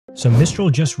So Mistral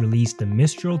just released the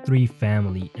Mistral 3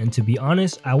 family, and to be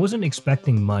honest, I wasn't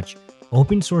expecting much.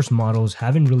 Open source models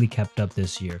haven't really kept up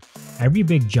this year. Every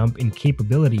big jump in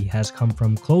capability has come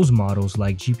from closed models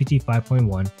like GPT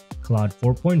 5.1, Claude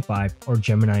 4.5, or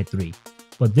Gemini 3.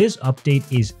 But this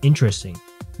update is interesting,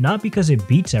 not because it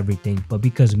beats everything, but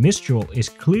because Mistral is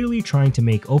clearly trying to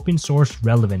make open source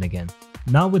relevant again.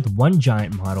 Not with one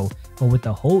giant model, but with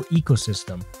the whole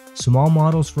ecosystem. Small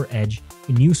models for Edge,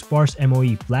 a new sparse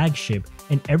MOE flagship,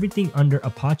 and everything under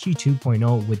Apache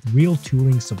 2.0 with real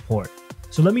tooling support.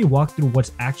 So let me walk through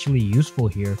what's actually useful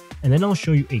here, and then I'll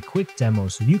show you a quick demo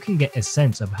so you can get a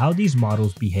sense of how these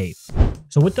models behave.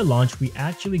 So with the launch, we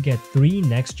actually get 3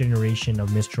 next generation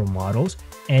of Mistral models,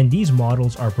 and these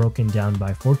models are broken down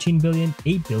by 14 billion,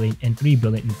 8 billion, and 3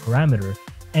 billion in parameter,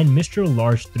 and Mistral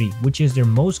Large 3, which is their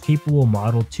most capable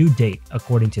model to date,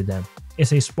 according to them.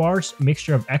 It's a sparse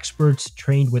mixture of experts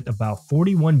trained with about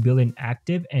 41 billion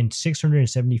active and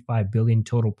 675 billion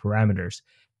total parameters.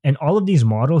 And all of these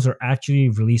models are actually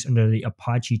released under the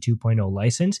Apache 2.0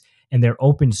 license, and they're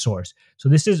open source. So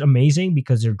this is amazing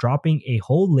because they're dropping a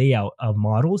whole layout of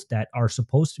models that are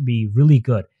supposed to be really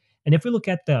good. And if we look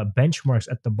at the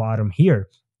benchmarks at the bottom here,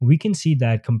 we can see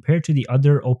that compared to the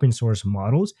other open source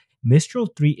models, Mistral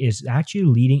 3 is actually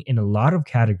leading in a lot of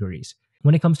categories.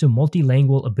 When it comes to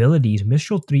multilingual abilities,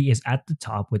 Mistral 3 is at the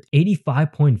top with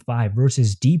 85.5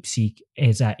 versus DeepSeek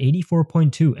is at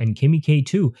 84.2 and Kimi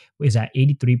K2 is at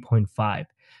 83.5.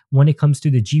 When it comes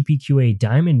to the GPQA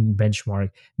Diamond benchmark,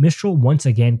 Mistral once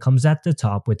again comes at the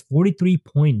top with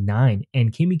 43.9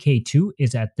 and Kimi K2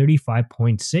 is at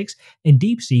 35.6 and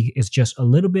DeepSeek is just a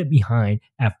little bit behind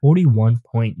at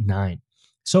 41.9.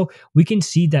 So we can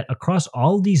see that across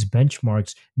all these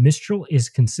benchmarks, Mistral is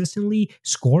consistently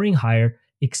scoring higher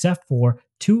except for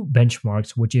 2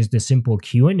 benchmarks, which is the simple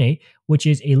Q&A, which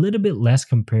is a little bit less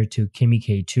compared to Kimi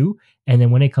K2. And then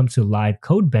when it comes to live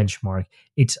code benchmark,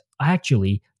 it's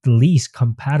actually the least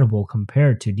compatible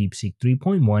compared to DeepSeek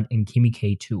 3.1 and Kimi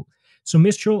K2. So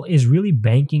Mistral is really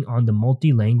banking on the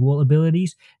multilingual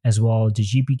abilities as well as the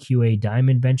GPQA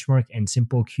Diamond benchmark and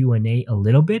simple Q&A a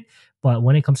little bit. But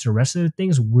when it comes to the rest of the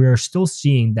things, we're still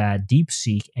seeing that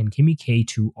DeepSeek and Kimi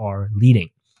K2 are leading.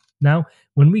 Now,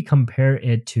 when we compare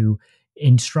it to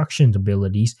instruction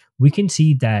abilities, we can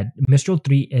see that Mistral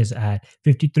 3 is at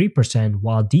 53%,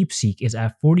 while DeepSeek is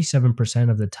at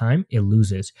 47% of the time it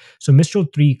loses. So Mistral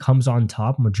 3 comes on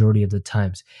top majority of the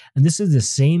times. And this is the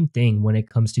same thing when it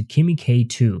comes to Kimi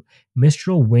K2.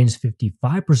 Mistral wins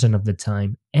 55% of the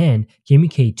time, and Kimi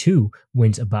K2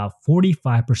 wins about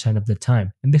 45% of the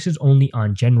time. And this is only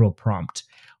on general prompt.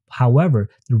 However,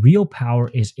 the real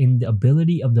power is in the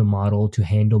ability of the model to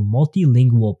handle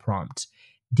multilingual prompts.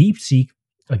 DeepSeek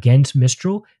against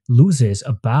Mistral loses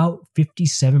about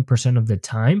 57% of the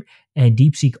time, and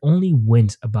DeepSeek only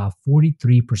wins about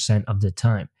 43% of the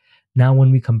time. Now, when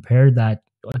we compare that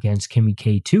against Kimi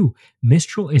K2,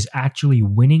 Mistral is actually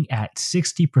winning at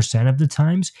 60% of the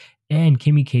times, and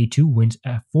Kimi K2 wins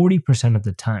at 40% of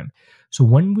the time. So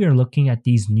when we are looking at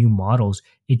these new models,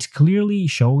 it's clearly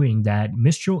showing that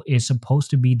Mistral is supposed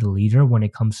to be the leader when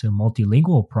it comes to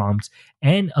multilingual prompts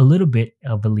and a little bit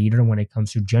of a leader when it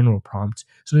comes to general prompts.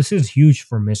 So this is huge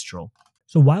for Mistral.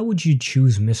 So why would you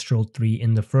choose Mistral 3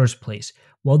 in the first place?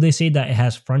 Well, they say that it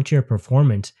has frontier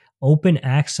performance, open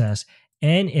access,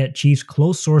 and it achieves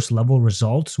closed source level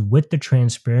results with the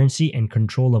transparency and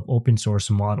control of open source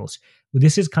models.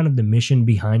 This is kind of the mission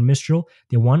behind Mistral.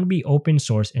 They want to be open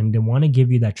source and they want to give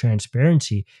you that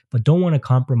transparency, but don't want to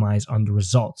compromise on the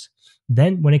results.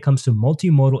 Then when it comes to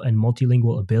multimodal and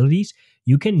multilingual abilities,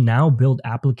 you can now build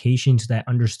applications that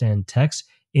understand text,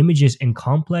 images, and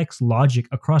complex logic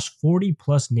across 40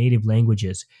 plus native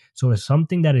languages. So it's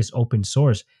something that is open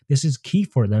source. This is key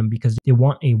for them because they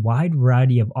want a wide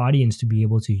variety of audience to be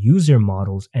able to use their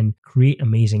models and create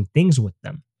amazing things with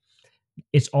them.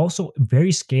 It's also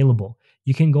very scalable.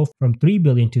 You can go from 3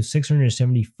 billion to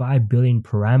 675 billion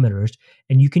parameters,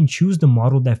 and you can choose the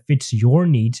model that fits your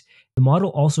needs. The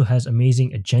model also has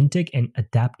amazing agentic and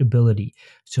adaptability.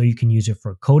 So you can use it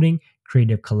for coding,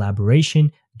 creative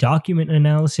collaboration, document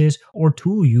analysis, or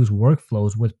tool use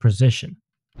workflows with precision.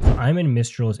 I'm in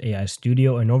Mistral's AI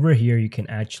Studio, and over here you can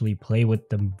actually play with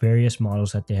the various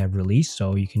models that they have released.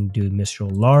 So you can do Mistral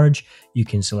Large, you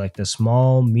can select the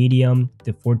small, medium,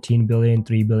 the 14 billion,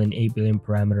 3 billion, 8 billion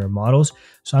parameter models.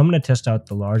 So I'm going to test out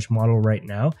the large model right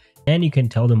now, and you can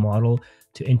tell the model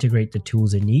to integrate the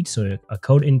tools it needs. So a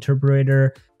code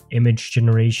interpreter, image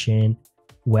generation,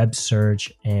 web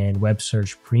search, and web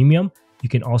search premium. You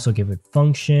can also give it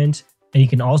functions, and you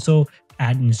can also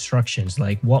add instructions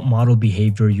like what model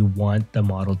behavior you want the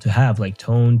model to have, like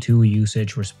tone, tool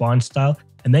usage, response style,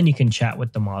 and then you can chat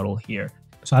with the model here.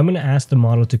 So I'm going to ask the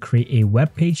model to create a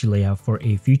web page layout for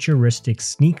a futuristic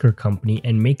sneaker company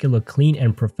and make it look clean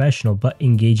and professional but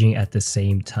engaging at the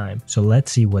same time. So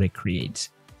let's see what it creates.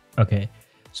 Okay,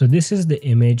 so this is the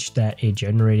image that it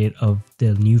generated of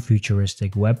the new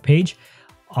futuristic web page.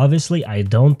 Obviously, I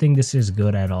don't think this is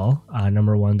good at all.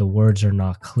 Number one, the words are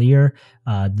not clear.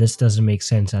 This doesn't make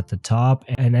sense at the top.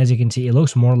 And as you can see, it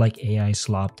looks more like AI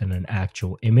slop than an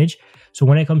actual image. So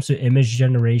when it comes to image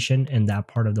generation and that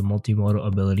part of the multimodal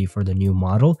ability for the new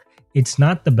model, it's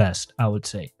not the best, I would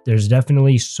say. There's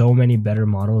definitely so many better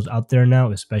models out there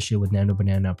now, especially with Nano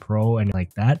Banana Pro and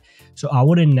like that. So I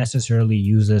wouldn't necessarily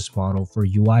use this model for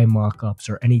UI mockups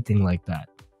or anything like that.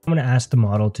 I'm going to ask the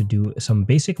model to do some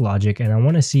basic logic and I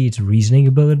want to see its reasoning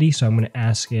ability. So I'm going to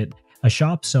ask it, a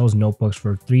shop sells notebooks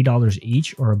for $3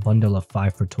 each or a bundle of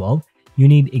 5 for $12. You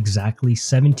need exactly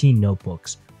 17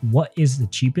 notebooks. What is the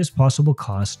cheapest possible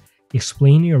cost?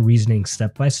 Explain your reasoning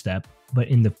step by step, but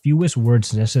in the fewest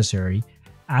words necessary.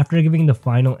 After giving the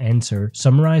final answer,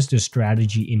 summarize the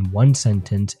strategy in one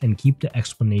sentence and keep the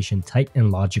explanation tight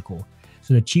and logical.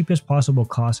 So the cheapest possible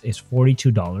cost is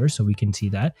 $42, so we can see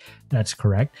that. That's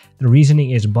correct. The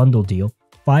reasoning is bundle deal.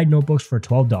 5 notebooks for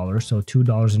 $12, so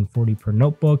 $2.40 per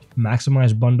notebook.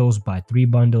 Maximize bundles, buy 3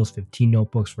 bundles, 15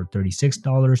 notebooks for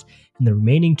 $36. And the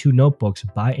remaining 2 notebooks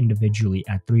buy individually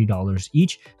at $3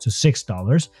 each, so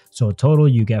 $6. So total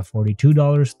you get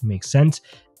 $42. Makes sense.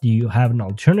 Do you have an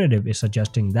alternative is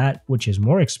suggesting that, which is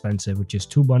more expensive, which is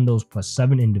 2 bundles plus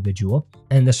 7 individual.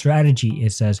 And the strategy,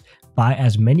 it says, buy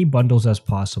as many bundles as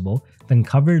possible, then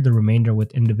cover the remainder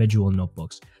with individual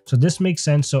notebooks. So this makes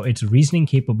sense. So its reasoning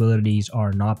capabilities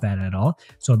are not bad at all.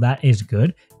 So that is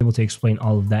good. Able to explain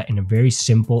all of that in a very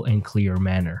simple and clear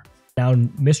manner. Now,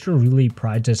 Mistral really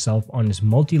prides itself on its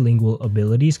multilingual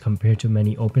abilities compared to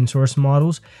many open source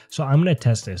models. So I'm going to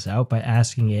test this out by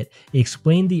asking it,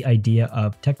 explain the idea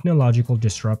of technological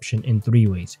disruption in 3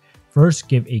 ways. First,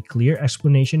 give a clear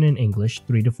explanation in English,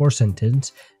 3 to 4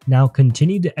 sentences. Now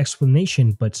continue the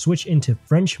explanation but switch into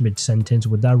French mid-sentence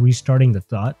without restarting the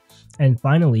thought. And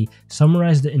finally,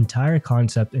 summarize the entire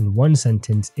concept in 1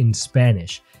 sentence in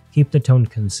Spanish. Keep the tone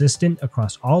consistent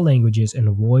across all languages and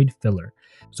avoid filler.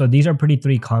 So these are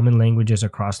 3 common languages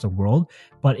across the world,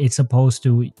 but it's supposed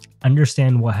to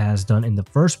understand what has done in the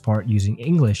first part using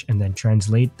English and then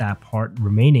translate that part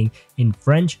remaining in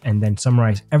French and then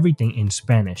summarize everything in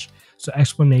Spanish. So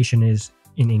explanation is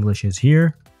in English is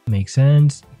here, makes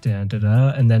sense,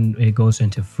 and then it goes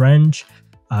into French.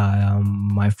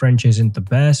 My French isn't the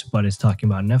best, but it's talking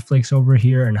about Netflix over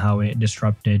here and how it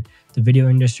disrupted the video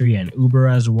industry and Uber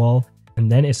as well. And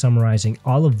then it's summarizing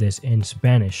all of this in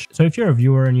Spanish. So if you're a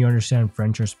viewer and you understand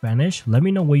French or Spanish, let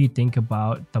me know what you think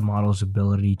about the model's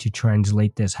ability to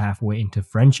translate this halfway into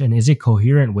French, and is it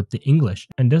coherent with the English?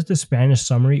 And does the Spanish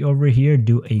summary over here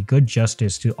do a good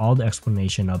justice to all the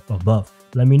explanation up above?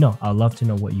 Let me know. I'd love to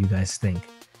know what you guys think.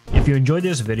 If you enjoyed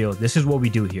this video, this is what we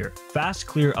do here. Fast,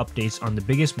 clear updates on the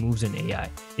biggest moves in AI.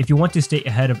 If you want to stay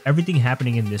ahead of everything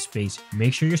happening in this space,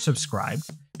 make sure you're subscribed.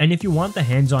 And if you want the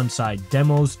hands-on side,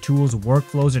 demos, tools,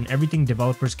 workflows, and everything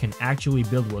developers can actually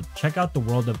build with, check out the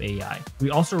World of AI.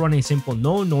 We also run a simple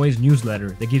no-noise newsletter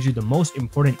that gives you the most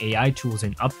important AI tools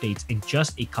and updates in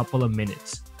just a couple of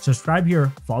minutes. Subscribe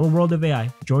here, follow World of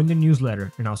AI, join the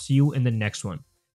newsletter, and I'll see you in the next one.